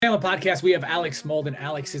On the podcast, we have Alex Molden.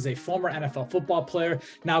 Alex is a former NFL football player.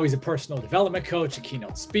 Now he's a personal development coach, a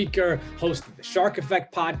keynote speaker, host of the Shark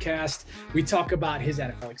Effect podcast. We talk about his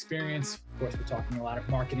NFL experience. Of course, we're talking a lot of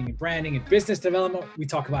marketing and branding and business development. We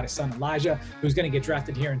talk about his son, Elijah, who's going to get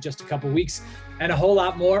drafted here in just a couple weeks, and a whole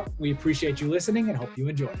lot more. We appreciate you listening and hope you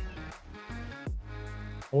enjoy.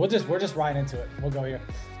 Well, we're just right into it. We'll go here.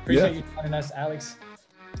 Appreciate you joining us, Alex.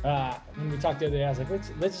 When we talked the other day, I was like,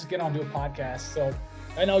 let's just get on to a podcast. So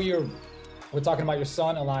I know we're talking about your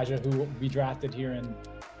son, Elijah, who will be drafted here in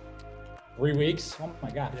 3 weeks. Oh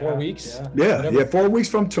my God, 4 weeks. Yeah, 4 weeks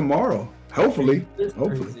from tomorrow. Hopefully.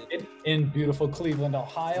 In beautiful Cleveland,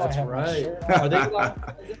 Ohio. That's right. Are they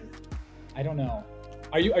I don't know.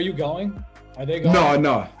 Are you going? Are they going?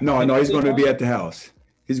 No. He's going to be at the house.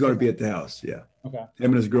 He's going to be at the house. Yeah. Okay.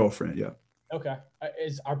 Him and his girlfriend. Yeah. Okay.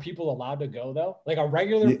 Are people allowed to go though? Like are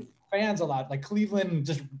regular fans allowed? Like Cleveland,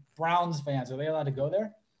 just Browns fans, are they allowed to go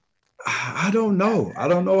there? I don't know. I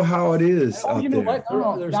don't know how it is. You know what?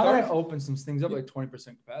 They're starting to open some things up, like 20%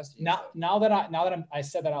 capacity. Now that I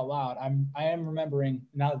said that out loud, I am remembering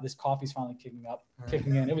now that this coffee's finally kicking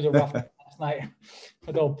in. It was a rough night last night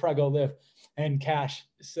for the old Prego live, and Cash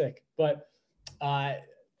is sick, but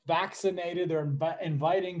vaccinated. They're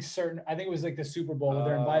inviting certain. I think it was like the Super Bowl where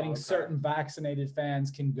they're inviting certain vaccinated fans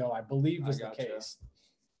can go. I believe was the case.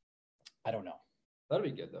 I don't know. That'll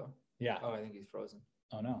be good though. Yeah. Oh, I think he's frozen.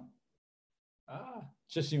 Oh no.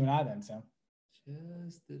 It's just you and I then, Sam.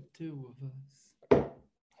 Just the two of us.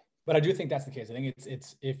 But I do think that's the case. I think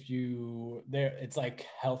it's if you there, it's like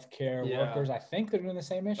healthcare workers. I think they're doing the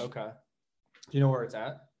same issue. Okay. Do you know where it's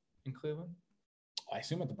at in Cleveland? I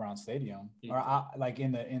assume at the Brown Stadium, or like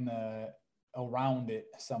in the around it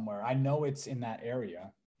somewhere. I know it's in that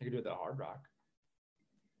area. You could do it at the Hard Rock.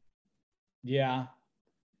 Yeah.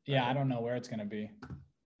 I don't know where it's gonna be.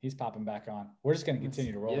 He's popping back on. We're just gonna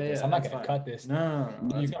continue to roll with this. I'm not gonna cut this. No.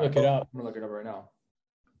 You can look it up. I'm gonna look it up right now.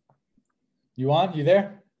 You on? You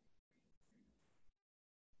there?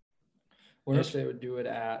 What if they would do it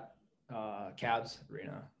at Cavs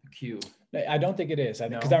Arena, Q? I don't think it is.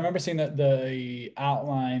 Because I remember seeing the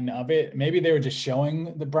outline of it. Maybe they were just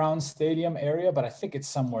showing the Browns Stadium area, but I think it's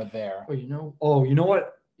somewhere there. You know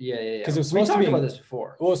what? Yeah. Because it was supposed to be about this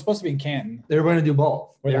before. Well, it was supposed to be in Canton. They were going to do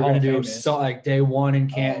both. They were going to do like day one in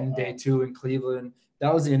Canton, day two in Cleveland.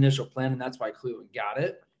 That was the initial plan, and that's why Cleveland got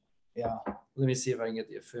it. Yeah. Let me see if I can get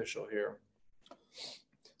the official here.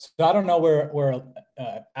 So I don't know where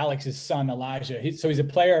Alex's son Elijah. He's a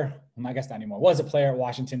player. Well, I guess not anymore. Was a player at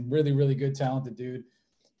Washington. Really, really good, talented dude.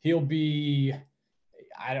 He'll be.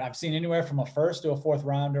 I've seen anywhere from a first to a fourth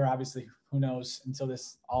rounder. Obviously, who knows until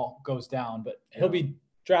this all goes down. But he'll be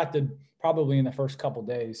drafted probably in the first couple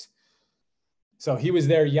days. So he was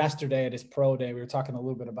there yesterday at his pro day. We were talking a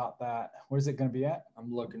little bit about that. Where's it going to be at?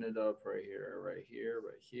 I'm looking it up right here.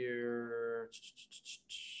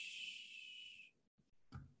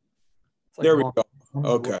 There we go.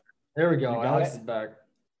 Okay. There we go. Alex is back.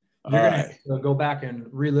 You're going to go back and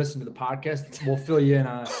re-listen to the podcast. We'll fill you in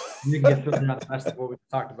on. You can get filled in on the rest of what we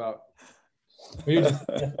talked about. We just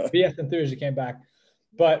be as enthused as you came back,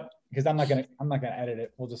 but because I'm not gonna edit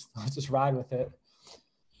it. We'll just ride with it.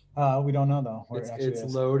 We don't know though. It's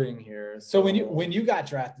loading here. So when you got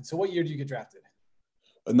drafted, so what year did you get drafted?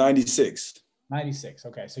 96. 96.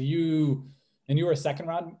 Okay, so you were a second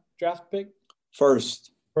round draft pick.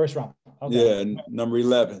 First round. Okay. Yeah, number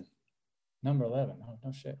 11. Number 11. Oh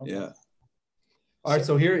no shit. Okay. Yeah. All right,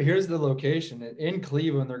 so here's the location in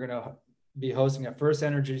Cleveland. They're gonna be hosting at First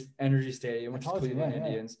Energy Stadium, which is Cleveland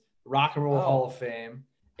Indians, Rock and Roll Hall of Fame,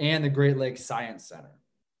 and the Great Lakes Science Center.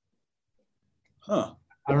 Huh.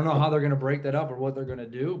 I don't know how they're going to break that up or what they're going to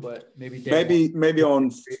do, but maybe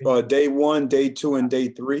on day 1, day 2, and day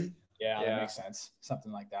 3. Yeah, that makes sense.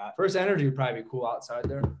 Something like that. First Energy would probably be cool outside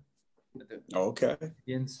there. Okay.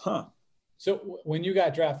 Indians. Huh. So when you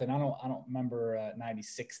got drafted, I don't remember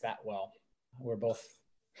 96 that well. We're both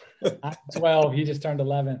 12. He just turned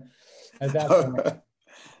 11 at that point.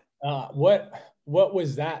 What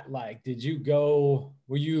was that like?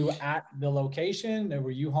 Were you at the location or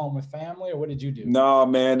were you home with family or what did you do? No,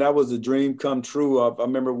 man, that was a dream come true. I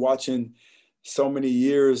remember watching so many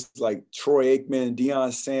years like Troy Aikman,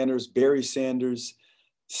 Deion Sanders, Barry Sanders,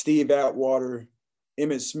 Steve Atwater,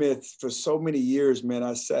 Emmitt Smith. For so many years, man,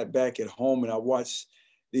 I sat back at home and I watched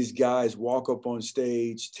these guys walk up on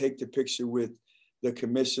stage, take the picture with the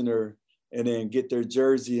commissioner and then get their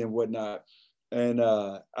jersey and whatnot. And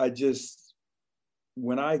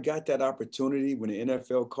when I got that opportunity, when the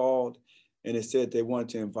NFL called and it said they wanted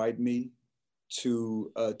to invite me to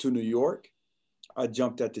New York, I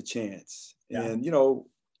jumped at the chance. Yeah. And,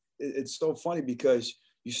 it's so funny because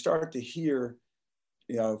you start to hear,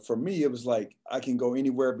 for me, it was like I can go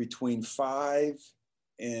anywhere between 5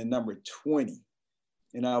 and number 20.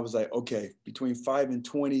 And I was like, okay, between 5 and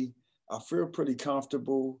 20, I feel pretty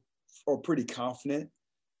comfortable or pretty confident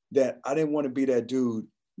that I didn't want to be that dude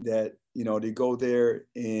that, they go there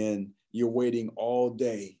and you're waiting all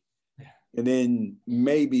day and then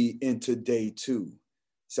maybe into day 2.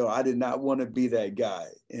 So I did not want to be that guy.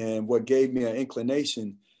 And what gave me an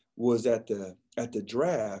inclination was at the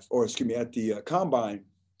draft, or excuse me, at the combine,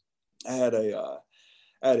 I had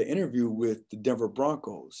an interview with the Denver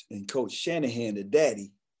Broncos, and Coach Shanahan, the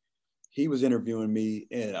daddy, he was interviewing me,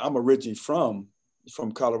 and I'm originally from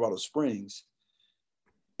Colorado Springs.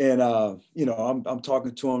 And, I'm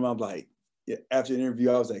talking to him. I'm like, after the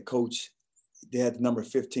interview, I was like, Coach, they had the number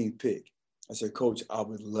 15 pick. I said, Coach, I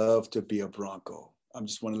would love to be a Bronco. I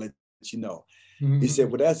just want to let you know. Mm-hmm. He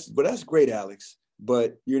said, well, that's great, Alex,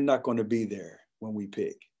 but you're not going to be there when we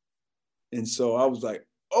pick. And so I was like,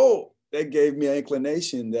 oh, that gave me an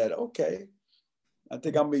inclination that, okay, I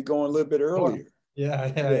think I'm going to be going a little bit earlier.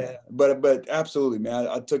 Yeah. But absolutely, man,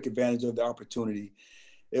 I took advantage of the opportunity.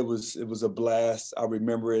 It was a blast. I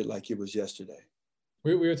remember it like it was yesterday.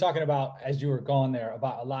 We were talking about, as you were going there,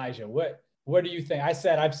 about Elijah. What do you think? I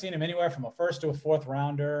said I've seen him anywhere from a 1st to a 4th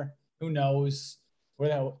rounder. Who knows?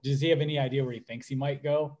 Does he have any idea where he thinks he might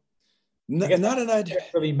go? Not an idea. It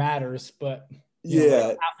really matters, but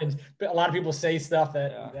happens. But a lot of people say stuff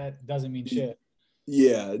that doesn't mean shit.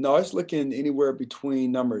 Yeah, no, it's looking anywhere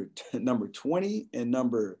between number 20 and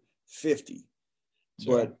number 50.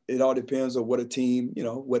 Sure. But it all depends on what a team,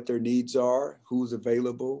 what their needs are, who's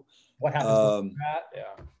available. What happens with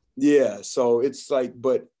that? Yeah, so it's like,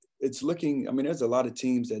 but it's looking, there's a lot of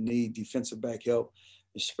teams that need defensive back help,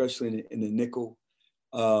 especially in the nickel.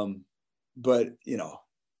 But,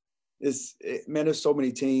 there's so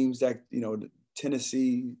many teams that,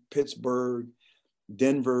 Tennessee, Pittsburgh,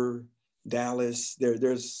 Denver, Dallas,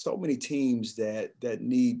 there's so many teams that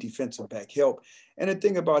need defensive back help. And the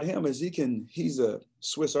thing about him is he's a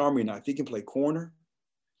Swiss Army knife. He can play corner.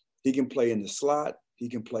 He can play in the slot. He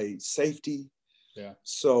can play safety. Yeah.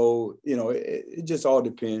 So, it just all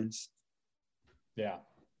depends. Yeah.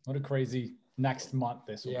 What a crazy next month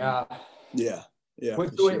this will be. Yeah. Yeah.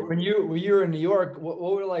 When you were in New York, what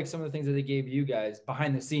were like some of the things that they gave you guys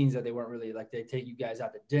behind the scenes that they weren't really like? They take you guys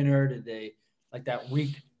out to dinner? Did they like that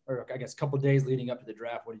week, or I guess a couple of days leading up to the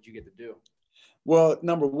draft? What did you get to do? Well,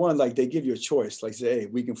 number one, like they give you a choice. Like say, hey,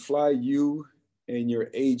 we can fly you and your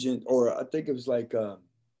agent, or I think it was like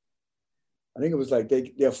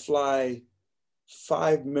they'll fly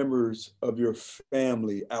 5 members of your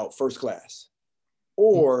family out first class,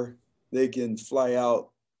 or they can fly out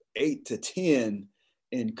 8 to 10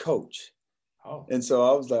 and coach. Oh. And so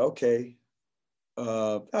I was like, okay,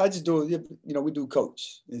 I just do, we do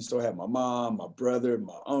coach. And so I had my mom, my brother,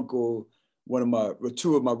 my uncle,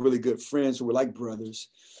 2 of my really good friends who were like brothers,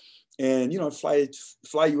 and,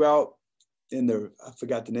 fly you out in I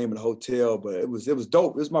forgot the name of the hotel, but it was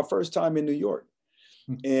dope. It was my first time in New York.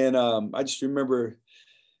 And I just remember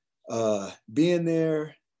being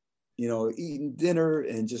there, eating dinner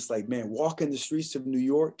and just like, man, walking the streets of New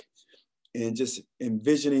York and just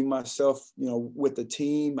envisioning myself, with the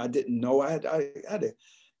team. I didn't know I had to,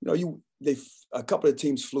 a couple of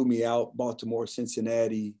teams flew me out, Baltimore,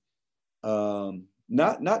 Cincinnati,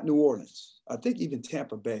 not New Orleans. I think even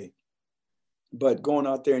Tampa Bay, but going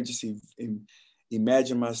out there and just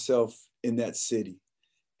imagine myself in that city.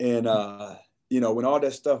 And, when all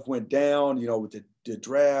that stuff went down, with the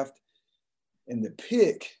draft and the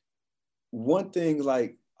pick, one thing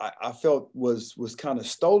like I felt was kind of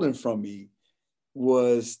stolen from me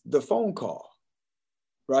was the phone call,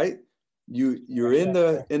 right? You're in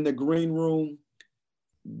the green room,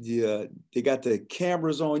 they got the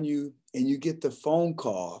cameras on you, and you get the phone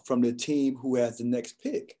call from the team who has the next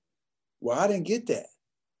pick. Well, I didn't get that.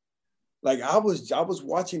 Like I was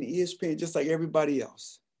watching ESPN just like everybody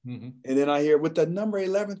else. Mm-hmm. And then I hear with the number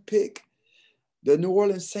 11th pick, the New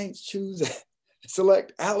Orleans Saints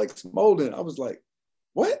select Alex Molden. I was like,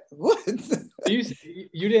 what? You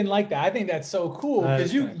didn't like that. I think that's so cool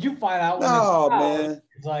because you find out. No, man.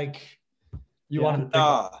 It's like you wanted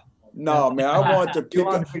to No, man. I wanted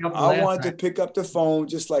to pick up the phone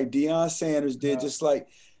just like Deion Sanders did, just like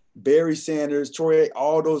Barry Sanders, Troy,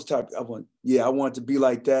 all those types. I wanted to be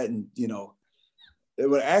like that. And,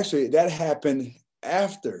 actually that happened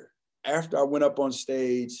after I went up on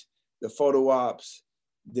stage, the photo ops,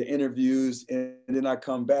 the interviews, and then I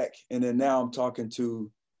come back. And then now I'm talking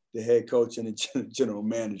to the head coach and the general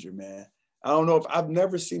manager, man. I don't know if I've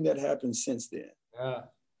never seen that happen since then. Yeah.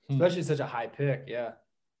 Especially such a high pick. Yeah.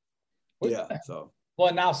 Yeah. So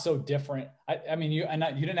Well, now so different. I mean, you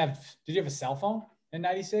didn't have. Did you have a cell phone in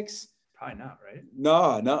 '96? Probably not, right?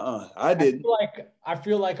 No, I didn't. I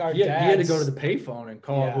feel like our he dads, had to go to the payphone and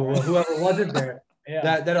call whoever wasn't there.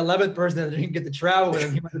 Yeah. That 11th person that didn't get to travel with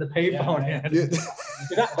him, he went to the payphone.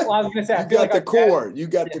 Well, I was gonna say, I feel like the cord. You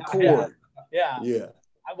got the cord. Yeah.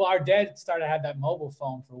 Well, our dad started to have that mobile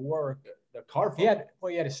phone for work. The car phone.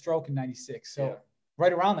 He had a stroke in '96. So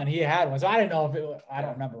right around then he had one. So I didn't know if it. I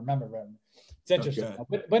don't remember. It's interesting.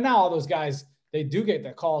 Okay. But now all those guys, they do get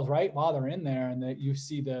the calls right while they're in there, and that you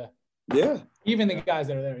see even the guys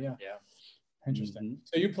that are there. Yeah. Interesting. Mm-hmm.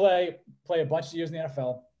 So you play a bunch of years in the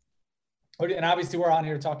NFL. And obviously we're on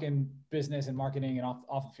here talking business and marketing and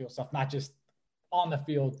off the field stuff, not just on the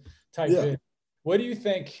field type bit. What do you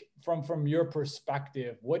think from your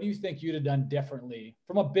perspective, what do you think you'd have done differently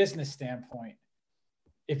from a business standpoint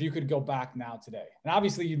if you could go back now today? And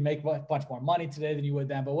obviously you'd make a bunch more money today than you would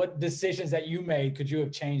then, but what decisions that you made could you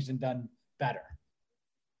have changed and done better?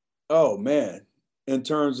 Oh man. In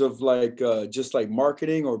terms of just like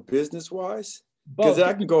marketing or business wise? Because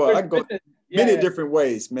I can go many different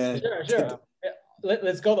ways, man. Sure.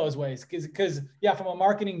 Let's go those ways. Because from a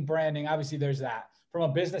marketing branding, obviously there's that. From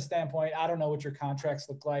a business standpoint, I don't know what your contracts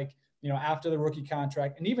look like, after the rookie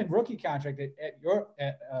contract, and even rookie contract at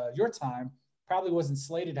your time probably wasn't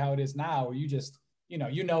slated how it is now, where you just,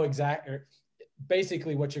 exactly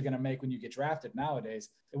basically what you're going to make when you get drafted nowadays.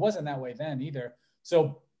 It wasn't that way then either.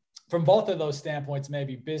 So from both of those standpoints,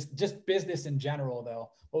 maybe just business in general,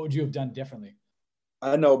 though, what would you have done differently?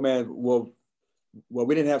 I know, man. Well,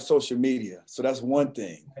 we didn't have social media. So that's one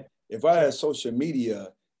thing. If I had social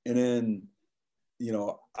media and then,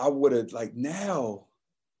 I would have now,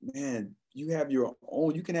 man, you can have your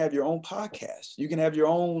own podcast. You can have your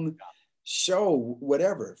own show,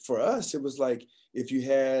 whatever. For us, it was like, if you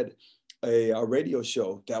had a radio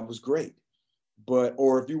show, that was great.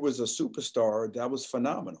 Or if you was a superstar, that was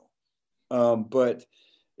phenomenal. But,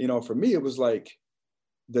 for me, it was like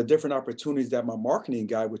the different opportunities that my marketing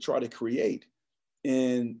guy would try to create.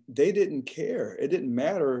 And they didn't care. It didn't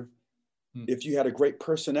matter if you had a great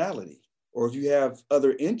personality or if you have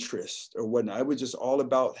other interests or whatnot. It was just all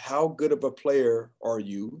about how good of a player are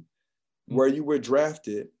you, where you were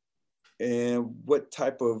drafted, and what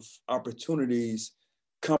type of opportunities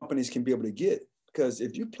companies can be able to get. Because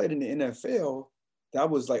if you played in the NFL, that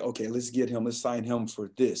was like, okay, let's sign him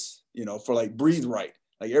for this, for like Breathe Right.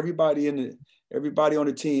 Like everybody on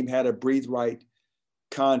the team had a Breathe Right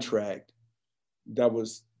contract that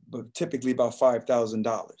was typically about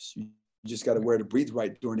 $5,000. You just got to wear the Breathe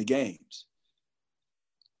Right during the games.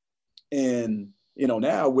 And,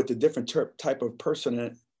 now with the different type of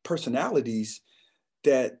personalities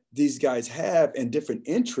that these guys have and different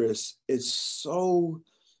interests, it's so,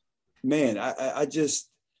 man, I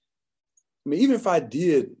mean, even if I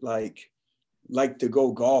did like to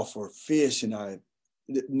go golf or fish, and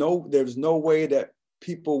there's no way that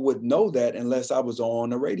people would know that unless I was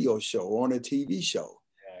on a radio show or on a TV show.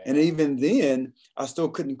 And even then, I still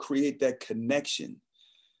couldn't create that connection.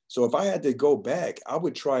 So if I had to go back, I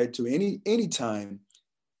would try to anytime,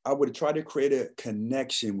 I would try to create a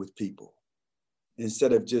connection with people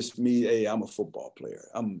instead of just me. Hey, I'm a football player.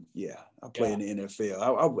 I play in the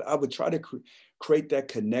NFL. I would try to create that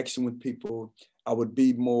connection with people. I would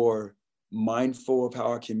be more mindful of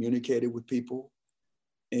how I communicated with people.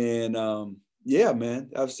 And man,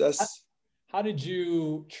 that's. How did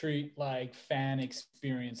you treat like fan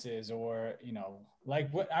experiences or,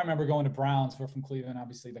 like what I remember going to Browns, we're from Cleveland,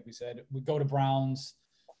 obviously, like we said, we'd go to Browns,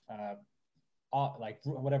 like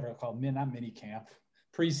whatever it's called, not mini camp,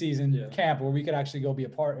 preseason camp where we could actually go be a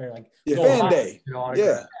part or like fan day.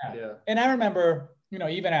 Yeah. And I remember,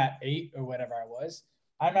 even at 8 or whatever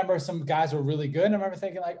I remember some guys were really good. And I remember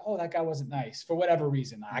thinking like, oh, that guy wasn't nice for whatever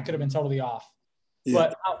reason. I could have been totally off. Yeah.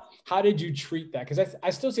 But how did you treat that? Because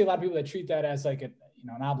I still see a lot of people that treat that as like an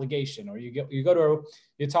obligation, or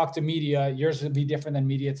you talk to media. Yours would be different than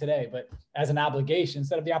media today, but as an obligation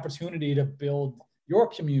instead of the opportunity to build your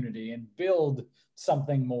community and build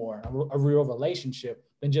something more, a real relationship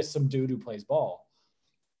than just some dude who plays ball.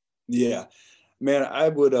 Yeah, man, I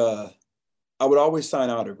would always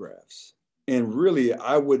sign autographs, and really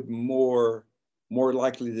I would more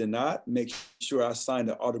likely than not make sure I signed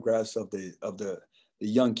the autographs of the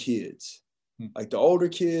young kids, like the older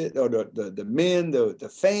kid or the men,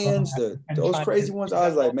 the fans, those crazy ones. I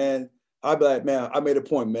was like, man, I'd be like, man, I made a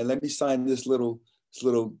point, man. Let me sign this little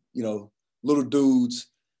dude's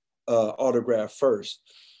autograph first.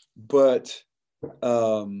 But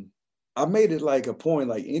I made it like a point,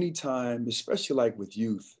 like anytime, especially like with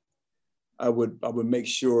youth, I would make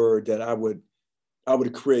sure that I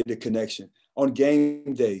would create a connection. on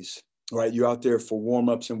game days, right? You're out there for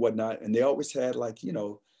warm-ups and whatnot. And they always had like, you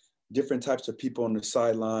know, different types of people on the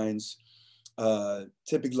sidelines,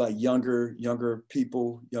 typically like younger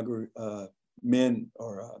people, younger men,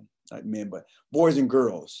 or not men, but boys and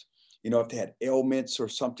girls. You know, if they had ailments or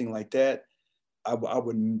something like that, I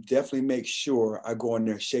would definitely make sure I go in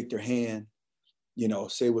there, shake their hand, you know,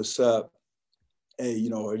 say what's up. Hey, you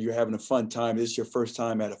know, you're having a fun time. This is your first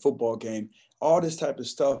time at a football game. All this type of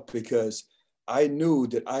stuff, because I knew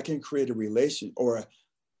that I can create a relation, or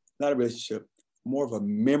not a relationship, more of a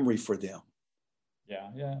memory for them.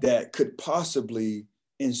 Yeah. That could possibly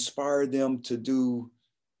inspire them to do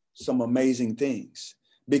some amazing things,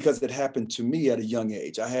 because it happened to me at a young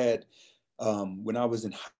age. I had, when I was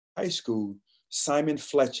in high school, Simon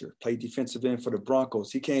Fletcher played defensive end for the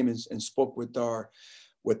Broncos. He came and spoke with our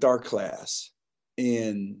class.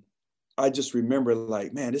 And I just remember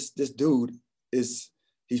like, man, this dude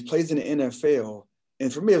he plays in the NFL.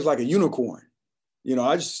 And for me, it was like a unicorn. You know,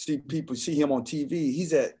 I just see him on TV.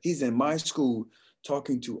 He's in my school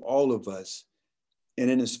talking to all of us. And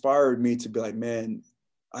it inspired me to be like, man,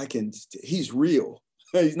 he's real.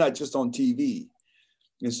 He's not just on TV.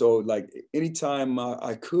 And so like anytime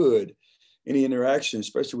I could, any interaction,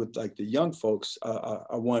 especially with like the young folks,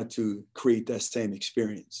 I wanted to create that same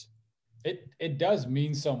experience. It does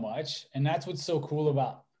mean so much. And that's what's so cool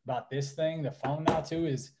about this thing, the phone now too,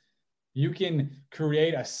 is you can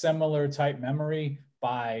create a similar type memory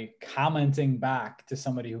by commenting back to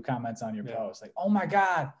somebody who comments on your post. Like, oh my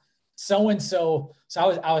God, so-and-so.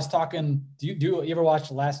 So I was talking, do you ever watch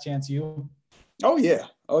The Last Chance U? Oh yeah.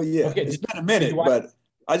 Okay, it's been a minute, but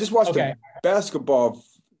I just watched the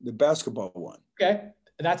basketball one. Okay.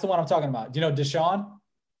 That's the one I'm talking about. Do you know Deshaun?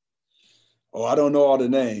 Oh, I don't know all the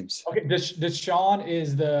names. Okay. Deshaun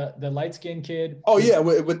is the light-skinned kid. Oh yeah.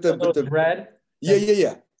 With the red.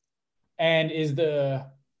 Yeah. And is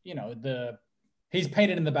he's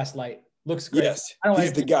painted in the best light. Looks great. Yes,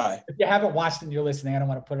 he's the guy. If you haven't watched it and you're listening, I don't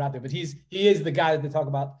want to put it out there, but he is the guy that they talk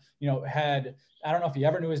about, you know, I don't know if he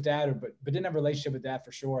ever knew his dad but didn't have a relationship with dad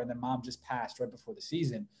for sure. And then mom just passed right before the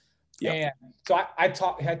season. Yep. And so I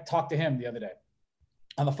talked to him the other day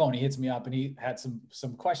on the phone. He hits me up and he had some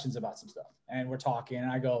questions about some stuff, and we're talking,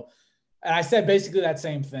 and I said basically that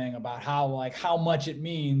same thing about how much it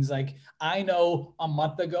means. Like, I know a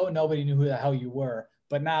month ago, nobody knew who the hell you were,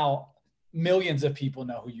 but now millions of people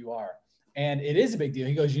know who you are. And it is a big deal.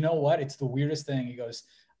 He goes, you know what? It's the weirdest thing. He goes,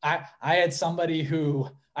 I had somebody who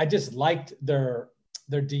I just liked their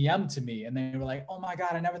DM to me, and they were like, oh my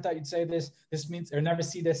God, I never thought you'd say this. This means, or never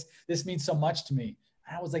see this. This means so much to me.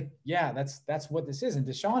 And I was like, yeah, that's what this is. And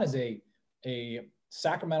Deshaun is a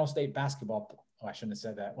Sacramento State basketball. Oh, I shouldn't have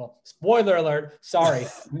said that. Well, spoiler alert. Sorry.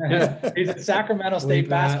 He's a Sacramento State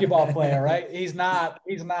basketball player, right? He's not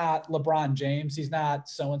LeBron James. He's not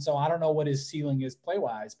so-and-so. I don't know what his ceiling is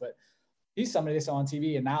play-wise, but he's somebody they saw on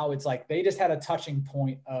TV. And now it's like they just had a touching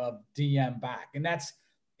point of DM back. And that's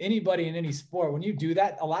anybody in any sport. When you do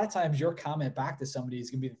that, a lot of times your comment back to somebody is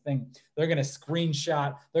going to be the thing they're going to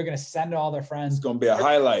screenshot. They're going to send to all their friends. It's going to be a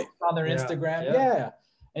highlight on their Instagram. Yeah.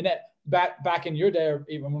 And that back in your day,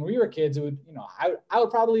 even when we were kids, it would, you know, I would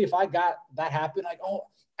probably, if I got that happen, like, oh,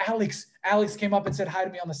 Alex came up and said hi to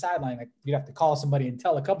me on the sideline. Like, you'd have to call somebody and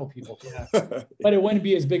tell a couple people. Yeah. But it wouldn't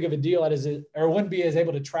be as big of a deal as it, or wouldn't be as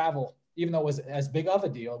able to travel, even though it was as big of a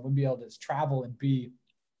deal. It wouldn't be able to travel and be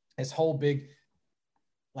this whole big,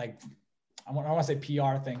 like, I want to say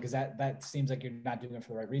PR thing, because that seems like you're not doing it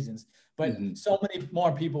for the right reasons. But so many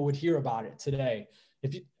more people would hear about it today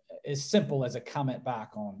if you, as simple as a comment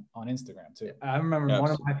back on Instagram too. I remember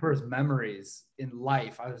one of my first memories in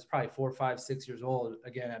life. I was probably 4, 5, 6 years old,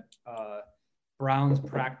 again at Browns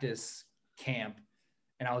practice camp,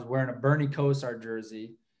 and I was wearing a Bernie Kosar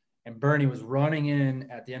jersey, and Bernie was running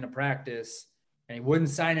in at the end of practice, and he wouldn't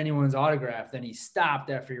sign anyone's autograph. Then he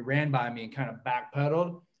stopped after he ran by me and kind of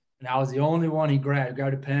backpedaled. And I was the only one he grabbed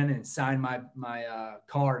a pen and signed my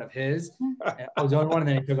card of his. And I was the only one, and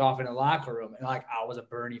then he took off in the locker room. And like, I was a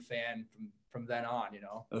Bernie fan from then on, you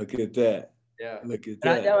know. Look at that. Yeah. Look at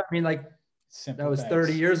that. I mean, like, simple that was things.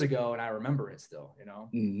 30 years ago, and I remember it still, you know.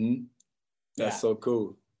 Mm-hmm. That's so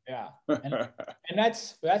cool. Yeah. And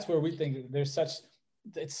that's where we think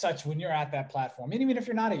it's such when you're at that platform, and even if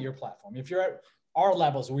you're not at your platform, if you're at our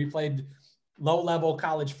levels where we played low level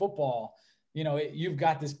college football, you know, you've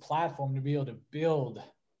got this platform to be able to build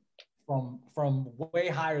from way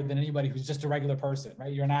higher than anybody who's just a regular person,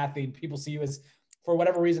 right? You're an athlete. People see you as, for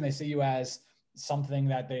whatever reason, they see you as something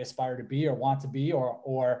that they aspire to be or want to be,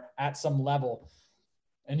 or at some level.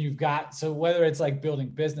 And you've got, so whether it's like building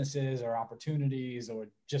businesses or opportunities or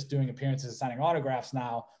just doing appearances and signing autographs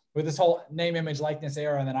now, with this whole name, image, likeness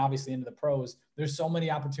era, and then obviously into the pros, there's so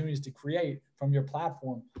many opportunities to create from your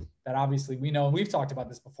platform that obviously we know, and we've talked about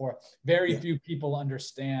this before, very few people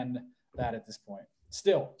understand that at this point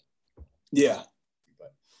still. Yeah.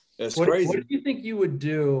 That's crazy. What do you think you would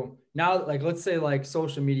do now? Like, let's say like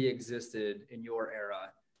social media existed in your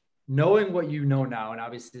era, knowing what you know now, and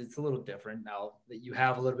obviously it's a little different now that you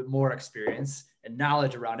have a little bit more experience and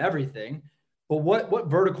knowledge around everything. But what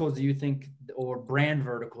verticals do you think, or brand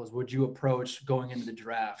verticals, would you approach going into the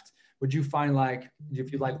draft? Would you find like,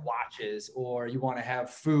 if you like watches or you want to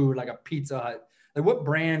have food, like a Pizza Hut, like what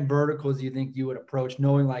brand verticals do you think you would approach,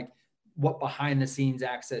 knowing like what behind the scenes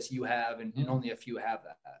access you have and only a few have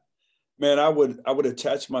that? Man, I would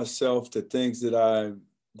attach myself to things that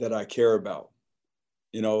I care about.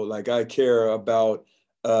 You know, like I care about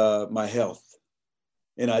my health,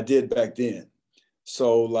 and I did back then.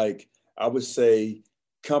 So like I would say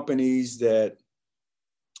companies that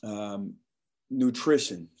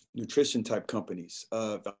nutrition type companies.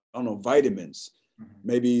 I don't know, vitamins,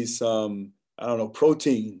 maybe some, I don't know,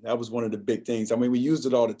 protein. That was one of the big things. I mean, we used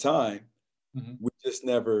it all the time. We just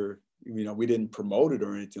never, you know, we didn't promote it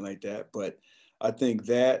or anything like that. But I think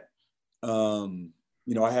that, you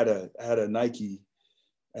know, I had a Nike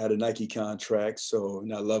contract. So,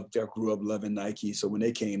 and I grew up loving Nike. So when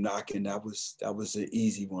they came knocking, that was an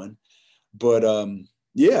easy one. But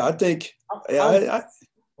yeah, I think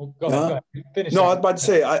go ahead. Finish. No, I was about to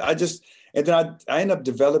say, and then I end up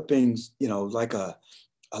developing, you know, like a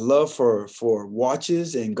love for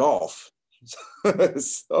watches and golf.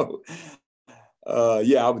 So,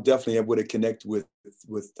 yeah, I would definitely have connected with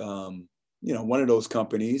you know, one of those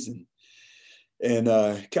companies and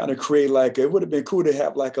kind of create like, it would have been cool to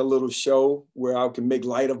have like a little show where I can make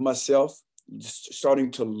light of myself, just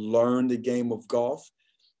starting to learn the game of golf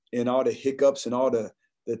and all the hiccups and all the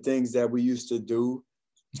things that we used to do,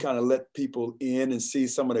 kind of let people in and see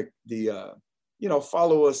some of the you know,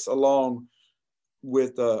 follow us along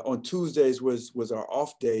with, on Tuesdays was our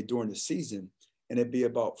off day during the season. And it'd be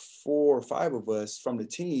about 4 or 5 of us from the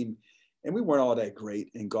team. And we weren't all that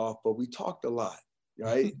great in golf, but we talked a lot,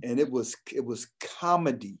 right? And it was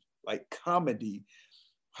comedy, like comedy,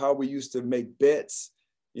 how we used to make bets.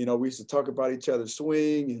 You know, we used to talk about each other's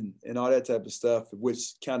swing and all that type of stuff,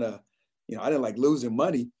 which kind of, you know, I didn't like losing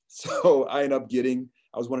money. So I ended up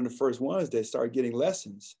I was one of the first ones that started getting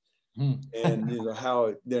lessons. And, you know,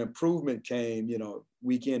 how the improvement came, you know,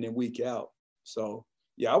 week in and week out. So,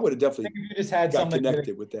 yeah, I would have definitely got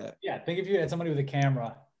connected with that. Yeah, think if you had somebody with a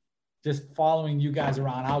camera just following you guys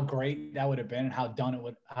around, how great that would have been and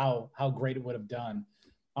how great it would have done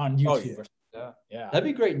on YouTube. Oh, yeah. That'd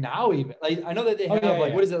be great now even. Like I know that they have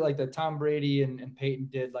what is it, like the Tom Brady and Peyton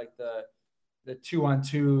did like the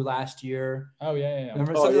 2-on-2 last year. Oh yeah.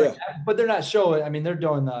 Remember something like that? But they're not showing. I mean, they're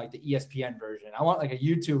doing the ESPN version. I want like a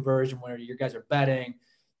YouTube version where you guys are betting,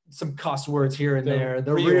 some cuss words here and there.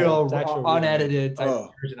 The real unedited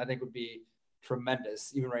type version, I think, would be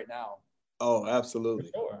tremendous, even right now. Oh,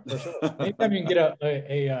 absolutely. For sure. Anytime you can get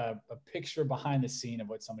a picture behind the scene of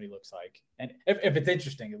what somebody looks like, and if it's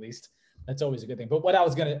interesting, at least, that's always a good thing. But what I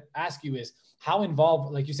was going to ask you is, how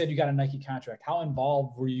involved, like you said, you got a Nike contract. How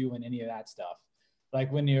involved were you in any of that stuff?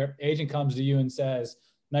 Like when your agent comes to you and says,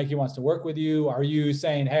 Nike wants to work with you, are you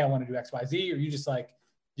saying, hey, I want to do X, Y, Z? Or are you just like,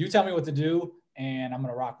 you tell me what to do and I'm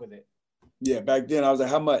going to rock with it? Yeah, back then I was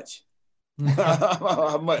like, how much?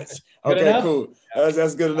 How much? Okay, cool.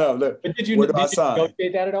 That's good enough. Look, but did you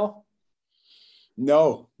negotiate that at all?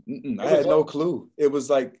 No, I had no clue. It was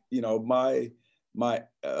like, you know, my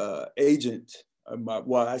agent,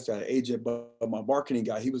 actually an agent, but my marketing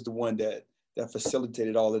guy, he was the one that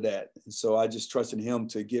facilitated all of that. And so I just trusted him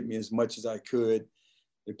to get me as much as I could,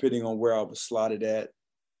 depending on where I was slotted at,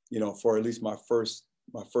 you know, for at least my first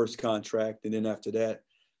contract. And then after that,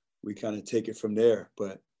 we kind of take it from there.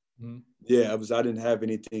 But yeah, I didn't have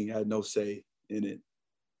anything. I had no say in it.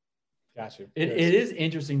 Gotcha. It is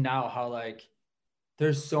interesting now how like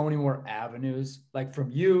there's so many more avenues, like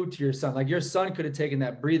from you to your son. Like your son could have taken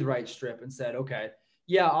that Breathe Right strip and said, okay,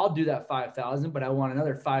 yeah, I'll do that 5,000, but I want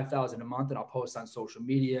another 5,000 a month and I'll post on social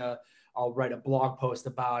media. I'll write a blog post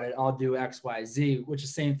about it. I'll do X, Y, Z, which is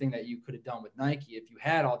the same thing that you could have done with Nike if you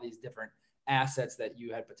had all these different assets that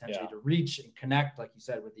you had potentially to reach and connect, like you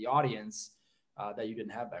said, with the audience that you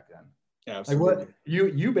didn't have back then. Absolutely. Like what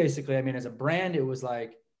you basically, I mean, as a brand, it was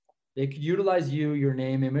like they could utilize your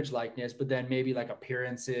name, image, likeness, but then maybe like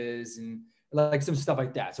appearances and like some stuff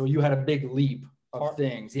like that. So you had a big leap of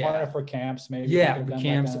things. Yeah. For camps, maybe. Yeah. For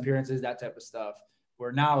camps, appearances, that type of stuff.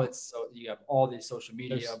 Where now it's so you have all these social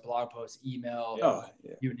media, blog posts, email,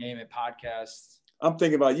 you name it, podcasts. I'm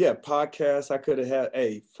thinking about, podcasts. I could have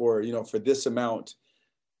had, for this amount,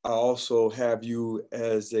 I also have you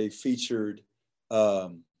as a featured,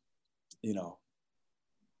 partner,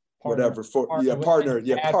 whatever partner.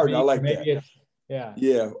 Partner. I like that.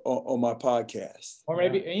 On my podcast. Or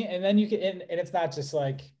maybe, and then you can, and it's not just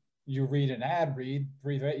like you read an ad, breathe.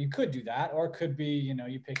 You could do that, or it could be,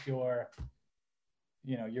 you pick your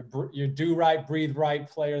do right, breathe right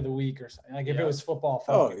player of the week or something. Like if it was football.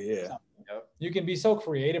 You can be so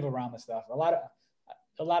creative around the stuff. A lot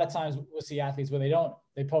of times we'll see athletes where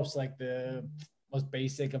they post like the most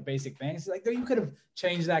basic of basic things. Like you could have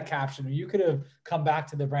changed that caption, or you could have come back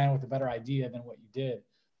to the brand with a better idea than what you did,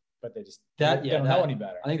 but they just don't know any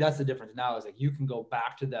better. I think that's the difference now is like you can go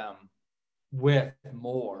back to them with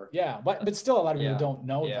more. Yeah. But still a lot of people don't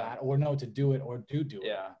know that or know to do it or do it.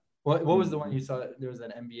 Yeah. What was the one you saw? There was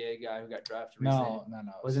an NBA guy who got drafted recently. No.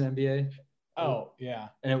 Was it NBA? Oh, yeah.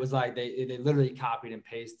 And it was like they literally copied and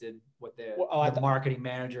pasted what the marketing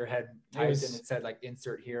manager had typed in. It said like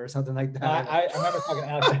insert here or something like that. I remember talking to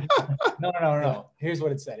Alex. No. Here's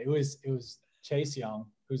what it said. It was Chase Young,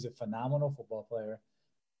 who's a phenomenal football player.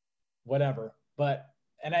 Whatever. But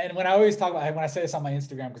and when I always talk about when I say this on my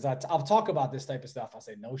Instagram, because I'll talk about this type of stuff, I'll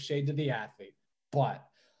say no shade to the athlete, but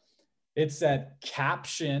it said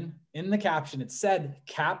caption in the caption. It said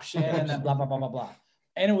caption and then blah blah blah blah blah.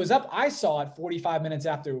 And it was up. I saw it 45 minutes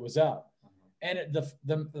after it was up. And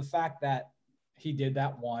the fact that he did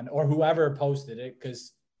that one, or whoever posted it,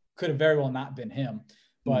 because could have very well not been him,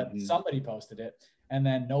 but somebody posted it, and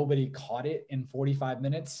then nobody caught it in 45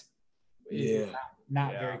 minutes.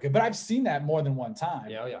 Not very good. But I've seen that more than one time.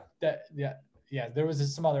 There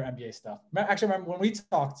was some other NBA stuff. Actually, I remember when we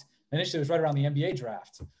talked initially, it was right around the NBA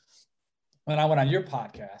draft when I went on your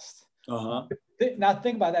podcast. Now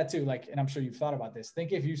think about that too. Like, and I'm sure you've thought about this.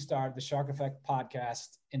 Think if you start the Shark Effect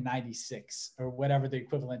podcast in 96 or whatever the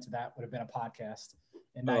equivalent to that would have been a podcast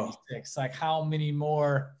in 96, like how many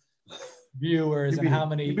more viewers how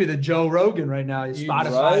many. You'd be the Joe Rogan right now.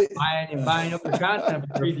 Spotify buying up the content.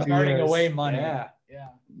 Turning away money. Yeah.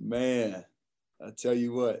 Man, I tell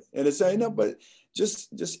you what. And it's but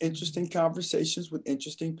just interesting conversations with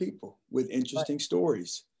interesting people with interesting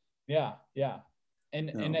stories. Yeah.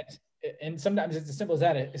 And sometimes it's as simple as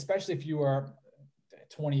that, especially if you are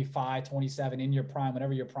 25, 27 in your prime,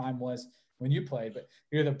 whatever your prime was when you played, but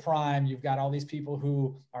you're the prime, you've got all these people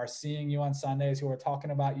who are seeing you on Sundays, who are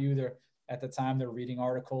talking about you. At the time they're reading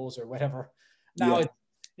articles or whatever. Now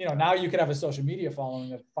now you could have a social media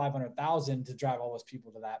following of 500,000 to drive all those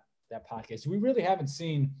people to that podcast. We really haven't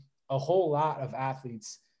seen a whole lot of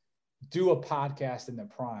athletes do a podcast in their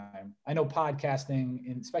prime. I know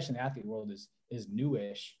podcasting, especially in the athlete world, is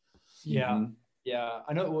newish. Yeah.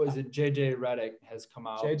 I know. What was it? JJ Redick has come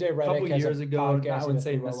out JJ Redick a couple years ago. I wouldn't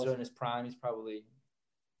say necessarily in his prime. He's probably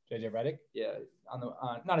JJ Redick. Yeah,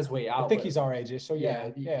 on not his way out. I think he's our age. So yeah.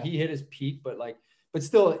 He hit his peak, but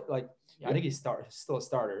still I think he's still a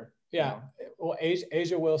starter. Yeah. Well,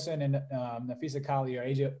 Asia Wilson and Nafisa Collier.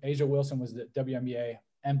 Asia Wilson was the WNBA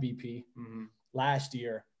MVP last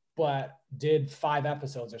year, but did 5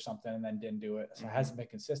 episodes or something and then didn't do it. So it hasn't been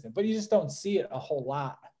consistent. But you just don't see it a whole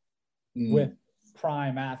lot with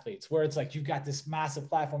prime athletes, where it's like you've got this massive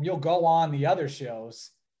platform. You'll go on the other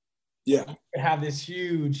shows. Yeah. You have this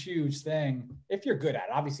huge thing. If you're good at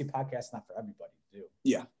it. Obviously, podcast's not for everybody to do.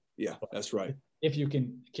 Yeah, that's right. If you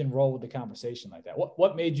can roll with the conversation like that.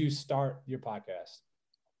 What made you start your podcast?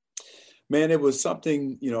 Man, it was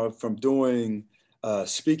something, from doing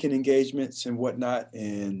speaking engagements and whatnot.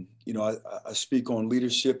 And, I speak on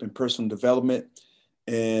leadership and personal development.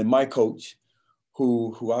 And my coach,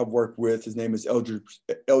 who I've worked with, his name is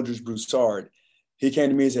Eldridge Broussard. He came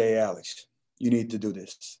to me and said, "Hey, Alex, you need to do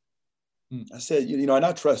this." I said, and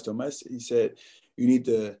I trust him. He said, "You need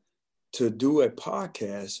to do a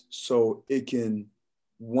podcast so it can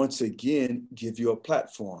once again give you a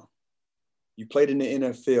platform. You played in the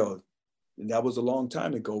NFL, and that was a long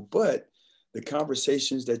time ago, but the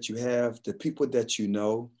conversations that you have, the people that you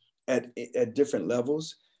know at different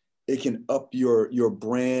levels, it can up your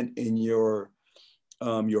brand and your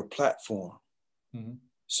platform."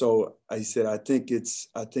 So I said, I think it's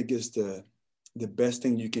the best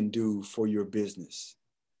thing you can do for your business.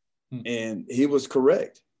 And he was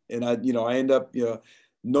correct. And I end up,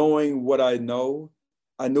 knowing what I know,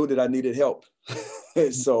 I knew that I needed help.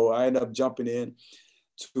 So I ended up jumping in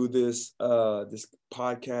to this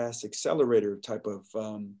podcast accelerator type of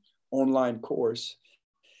online course,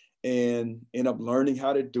 and end up learning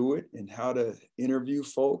how to do it and how to interview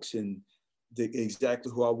folks and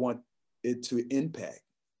exactly who I want it to impact.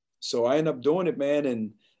 So I ended up doing it, man,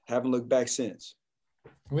 and haven't looked back since.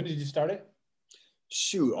 When did you start it?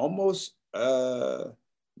 shoot, almost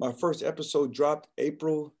my first episode dropped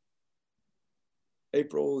April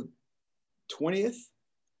 20th,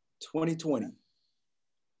 2020.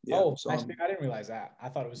 Yeah, oh, so I didn't realize that. I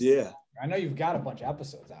thought it was. Yeah. I know you've got a bunch of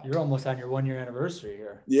episodes out. You're almost on your 1-year anniversary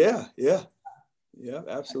here. Yeah,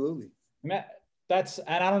 absolutely. And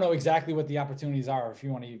I don't know exactly what the opportunities are, if you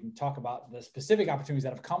want to even talk about the specific opportunities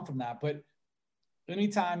that have come from that, but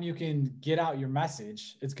anytime you can get out your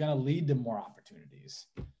message, it's going to lead to more opportunities.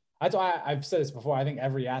 That's why I've said this before. I think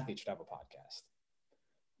every athlete should have a podcast.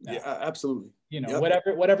 Yeah, absolutely. You know,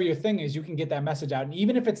 whatever your thing is, you can get that message out. And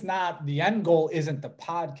even if it's not, the end goal isn't the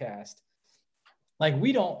podcast. Like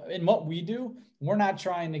in what we do, we're not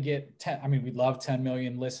trying to get 10. I mean, we love 10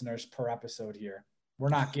 million listeners per episode here. We're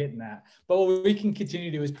not getting that. But what we can continue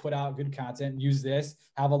to do is put out good content, use this,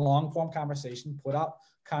 have a long form conversation, put out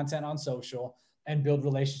content on social, and build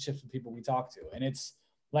relationships with people we talk to. And it's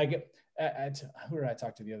like, who did I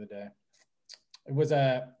talk to the other day? It was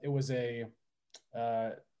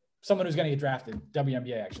someone who's going to get drafted,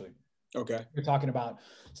 WNBA actually. Okay. We're talking about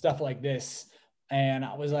stuff like this. And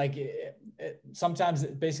I was like, sometimes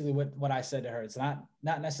basically what I said to her, it's not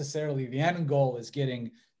necessarily the end goal is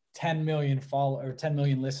getting 10 million or 10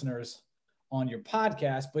 million listeners on your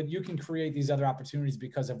podcast, but you can create these other opportunities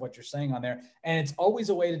because of what you're saying on there. And it's always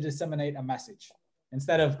a way to disseminate a message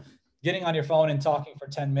instead of getting on your phone and talking for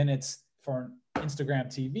 10 minutes for Instagram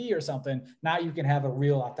TV or something. Now you can have a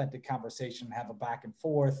real authentic conversation, have a back and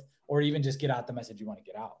forth, or even just get out the message you want to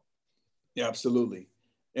get out. Yeah, absolutely.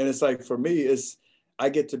 And it's like, for me, I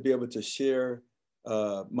get to be able to share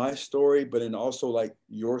my story, but then also like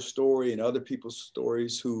your story and other people's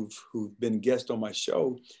stories who've been guests on my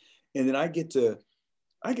show. And then I get to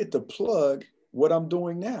plug what I'm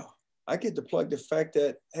doing now. I get to plug the fact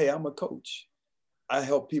that, hey, I'm a coach. I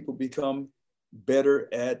help people become better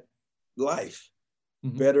at life,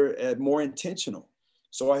 better at more intentional.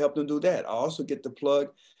 So I help them do that. I also get to plug,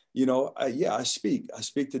 I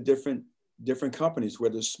speak to different companies,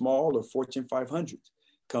 whether small or Fortune 500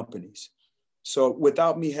 companies. So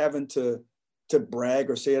without me having to brag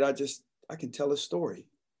or say it, I can tell a story.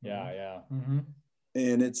 Yeah.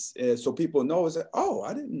 And it's so people know is that,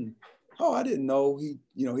 I didn't know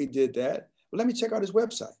he did that. Well, let me check out his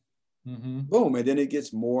website. Boom, and then it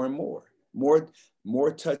gets more and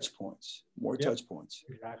more touch points, touch points.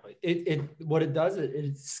 Exactly. What it does,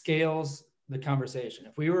 it scales the conversation.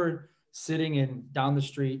 If we were sitting down the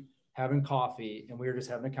street having coffee and we were just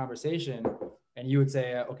having a conversation, and you would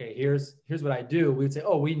say, okay, here's what I do. We would say,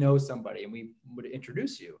 oh, we know somebody, and we would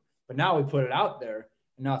introduce you. But now we put it out there,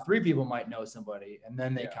 and now 3 people might know somebody, and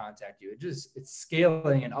then they contact you. It's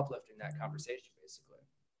scaling and uplifting that conversation, basically.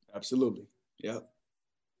 Absolutely. Yeah.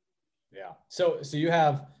 Yeah. So you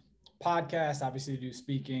have podcasts, obviously you do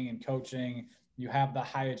speaking and coaching. You have the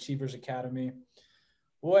High Achievers Academy.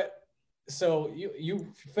 So you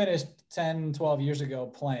finished 10, 12 years ago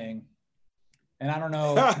playing. And I don't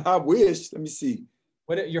know. I wish. Let me see.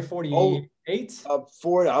 You're 48?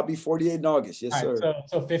 I'll be 48 in August. Yes, right, sir.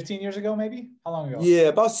 So 15 years ago, maybe? How long ago? Yeah,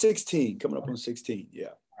 about 16. Coming up on 16. Yeah.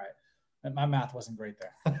 All right. My math wasn't great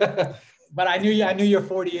there. But I knew you're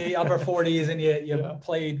 48, upper 40s, and you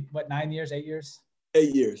played, 9 years, 8 years?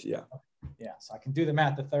 8 years, yeah. Yeah, so I can do the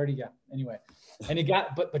math to 30, yeah. Anyway, and you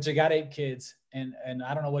got 8 kids, and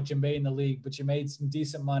I don't know what you made in the league, but you made some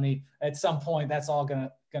decent money. At some point, that's all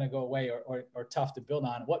gonna go away or tough to build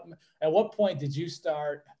on. At what point did you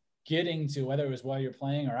start getting to, whether it was while you're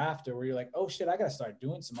playing or after, where you're like, oh shit, I gotta start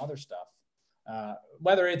doing some other stuff?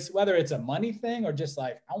 Whether it's a money thing or just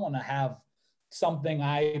like, I want to have something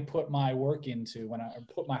I put my work into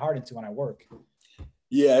put my heart into when I work.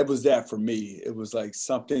 Yeah, it was that for me. It was like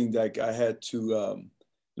something that I had to,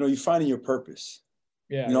 you're finding your purpose.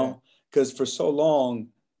 Yeah. Because for so long,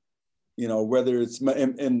 whether it's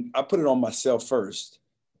and I put it on myself first,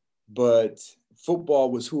 but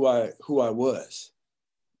football was who I was.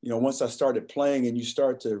 Once I started playing and you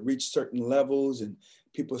start to reach certain levels and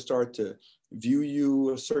people start to view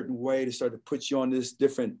you a certain way, they start to put you on this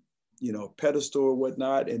different, pedestal or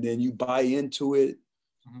whatnot, and then you buy into it.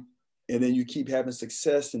 And then you keep having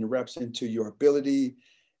success and it wraps into your ability.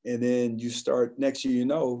 And then you start, next year,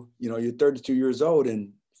 you're 32 years old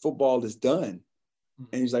and football is done.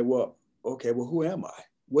 And he's like, well, okay, well, who am I?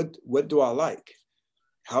 What do I like?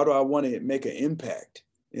 How do I want to make an impact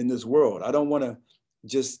in this world? I don't want to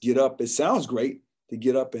just get up. It sounds great to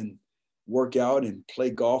get up and work out and play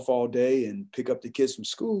golf all day and pick up the kids from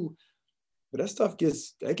school. But that stuff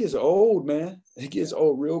gets old, man. It gets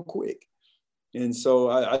old real quick. And so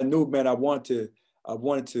I knew, man, I wanted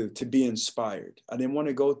to be inspired. I didn't want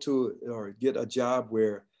to go to or get a job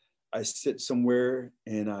where I sit somewhere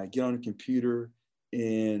and I get on the computer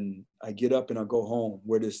and I get up and I go home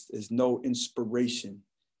where there's no inspiration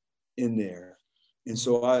in there. And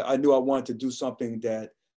so I knew I wanted to do something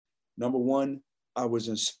that, number one, I was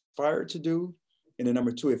inspired to do. And then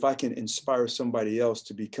number two, if I can inspire somebody else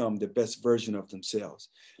to become the best version of themselves.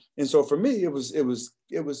 And so for me, it was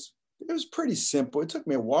pretty simple. It took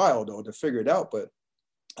me a while though to figure it out, but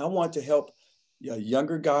I want to help a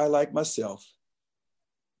younger guy like myself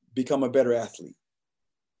become a better athlete.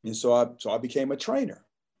 And so I became a trainer.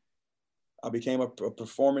 I became a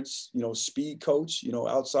performance, speed coach.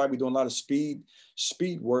 Outside we doing a lot of speed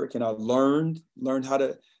work, and I learned how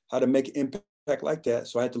to make an impact like that.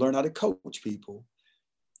 So I had to learn how to coach people,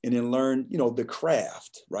 and then learn, the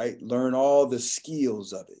craft, right? Learn all the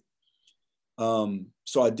skills of it.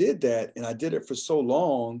 So I did that, and I did it for so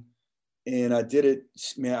long, and I did it,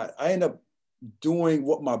 man, I ended up doing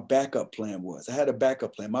what my backup plan was. I had a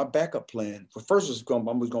backup plan. My backup plan, for first was I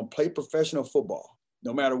was going to play professional football,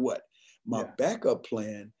 no matter what. My backup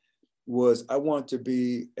plan was I want to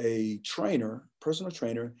be a trainer, personal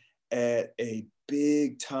trainer at a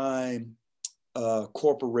big time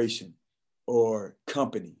corporation or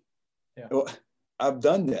company. Yeah. Well, I've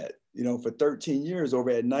done that, for 13 years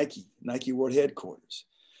over at Nike World Headquarters.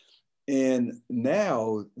 And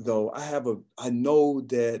now though, I know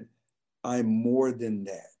that I'm more than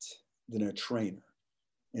that, than a trainer.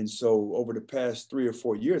 And so over the past 3 or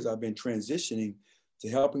 4 years, I've been transitioning to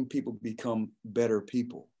helping people become better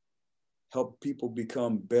people, help people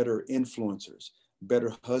become better influencers,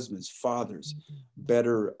 better husbands, fathers,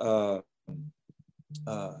 better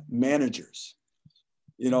managers.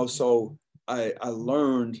 So I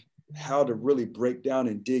learned how to really break down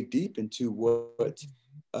and dig deep into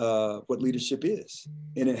what leadership is,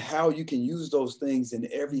 and then how you can use those things in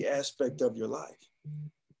every aspect of your life.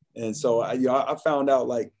 And so I found out,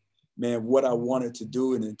 like, man, what I wanted to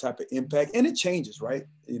do and the type of impact, and it changes, right?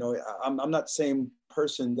 I'm not the same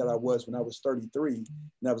person that I was when I was 33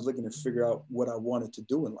 and I was looking to figure out what I wanted to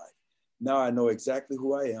do in life. Now I know exactly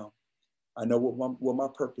who I am. I know what my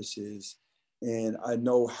purpose is, and I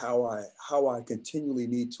know how I continually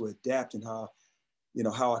need to adapt, and how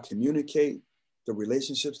I communicate, the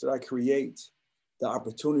relationships that I create, the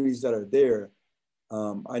opportunities that are there.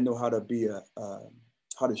 I know how to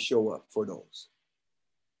how to show up for those.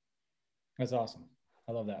 That's awesome.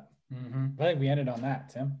 I love that. Mm-hmm. I think we ended on that,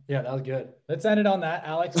 Tim. Yeah, that was good. Let's end it on that,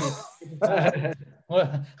 Alex. Well,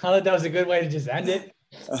 I thought that was a good way to just end it.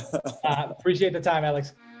 Appreciate the time,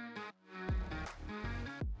 Alex.